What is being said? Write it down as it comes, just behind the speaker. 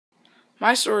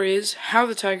My story is how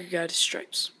the tiger got his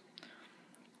stripes.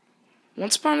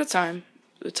 Once upon a time,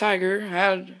 the tiger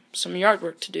had some yard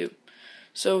work to do,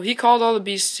 so he called all the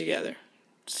beasts together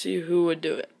to see who would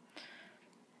do it.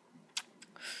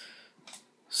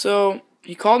 So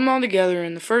he called them all together,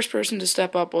 and the first person to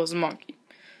step up was the monkey.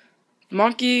 The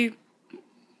monkey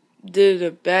did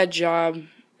a bad job,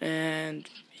 and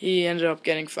he ended up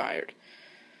getting fired.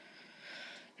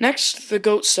 Next, the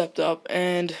goat stepped up,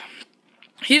 and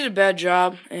he did a bad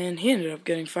job, and he ended up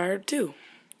getting fired too.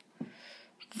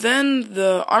 Then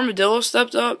the armadillo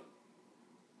stepped up,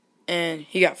 and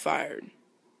he got fired.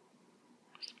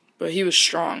 But he was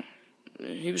strong.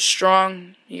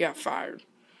 He got fired.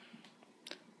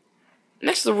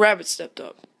 Next, the rabbit stepped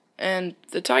up, and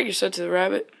the tiger said to the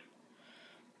rabbit,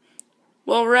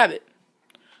 "Well, rabbit,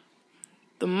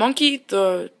 the monkey,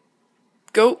 the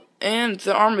goat, and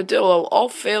the armadillo all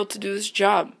failed to do this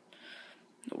job.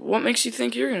 What makes you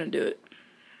think you're going to do it?"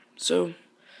 So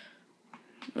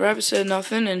the rabbit said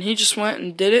nothing, and he just went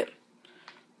and did it.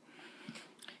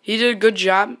 He did a good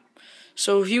job.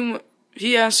 So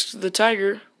he asked the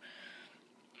tiger,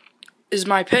 "Is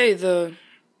my pay the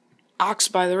ox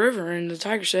by the river?" And the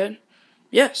tiger said,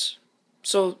 "Yes."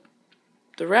 So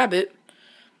the rabbit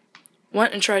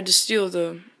went and tried to steal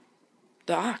the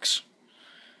ox.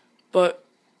 But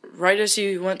right as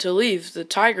he went to leave, the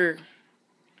tiger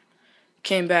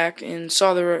came back and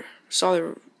so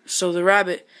the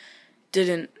rabbit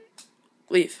didn't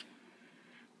leave,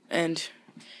 and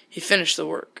he finished the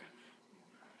work.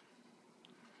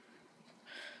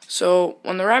 So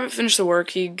when the rabbit finished the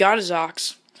work, he got his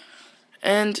ox,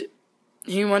 and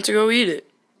he went to go eat it,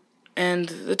 and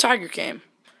the tiger came.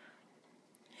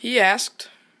 He asked,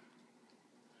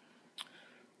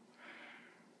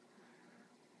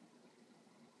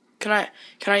 Can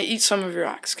I eat some of your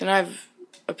ox? Can I have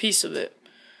a piece of it?"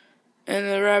 And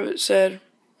the rabbit said,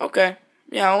 "Okay,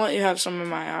 yeah, I'll let you have some of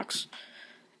my ox."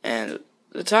 And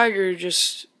the tiger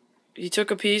he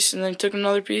took a piece, and then took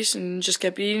another piece, and just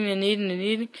kept eating and eating and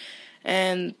eating.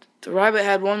 And the rabbit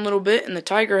had one little bit, and the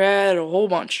tiger had a whole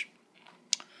bunch.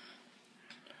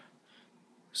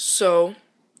 So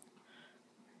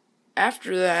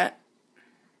after that,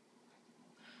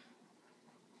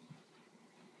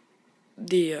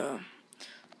 the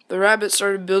rabbit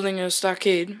started building a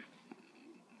stockade,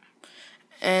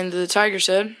 and the tiger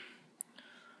said,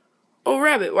 "Oh,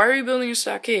 rabbit, why are you building a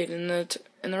stockade?" And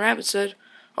the rabbit said,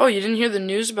 "Oh, you didn't hear the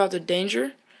news about the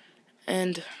danger?"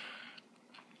 And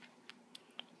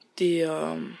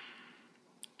the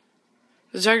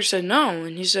tiger said, "No."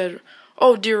 And he said,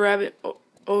 "Oh, dear rabbit,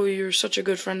 oh, you're such a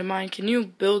good friend of mine. Can you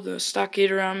build a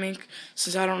stockade around me,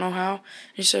 since I don't know how?"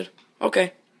 And he said,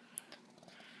 "Okay,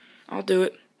 I'll do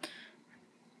it."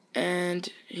 And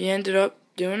he ended up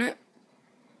doing it,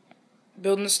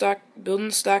 building the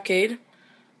stockade,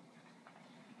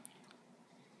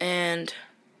 and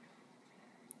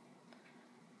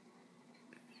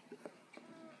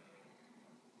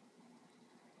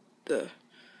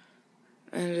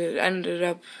it ended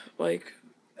up like,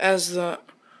 as the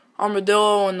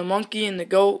armadillo and the monkey and the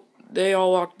goat, they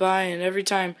all walked by, and every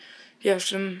time he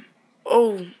asked him,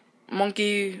 "Oh,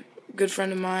 monkey, good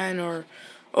friend of mine," or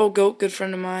 "Oh, goat, good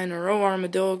friend of mine," or "Oh,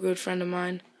 armadillo, good friend of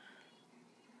mine,"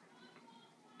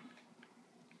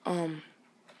 "Oh,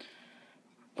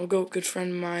 goat, good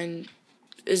friend of mine,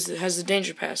 has the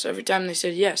danger passed?" Every time they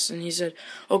said yes, and he said,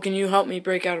 "Oh, can you help me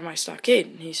break out of my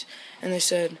stockade?" And they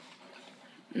said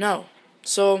no.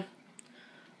 So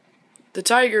the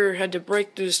tiger had to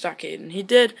break through the stockade, and he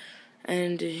did,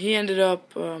 and he ended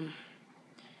up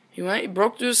he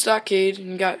broke through the stockade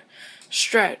and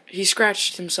he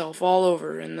scratched himself all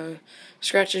over, and the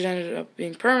scratches ended up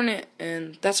being permanent,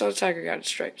 and that's how the tiger got his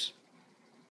stripes.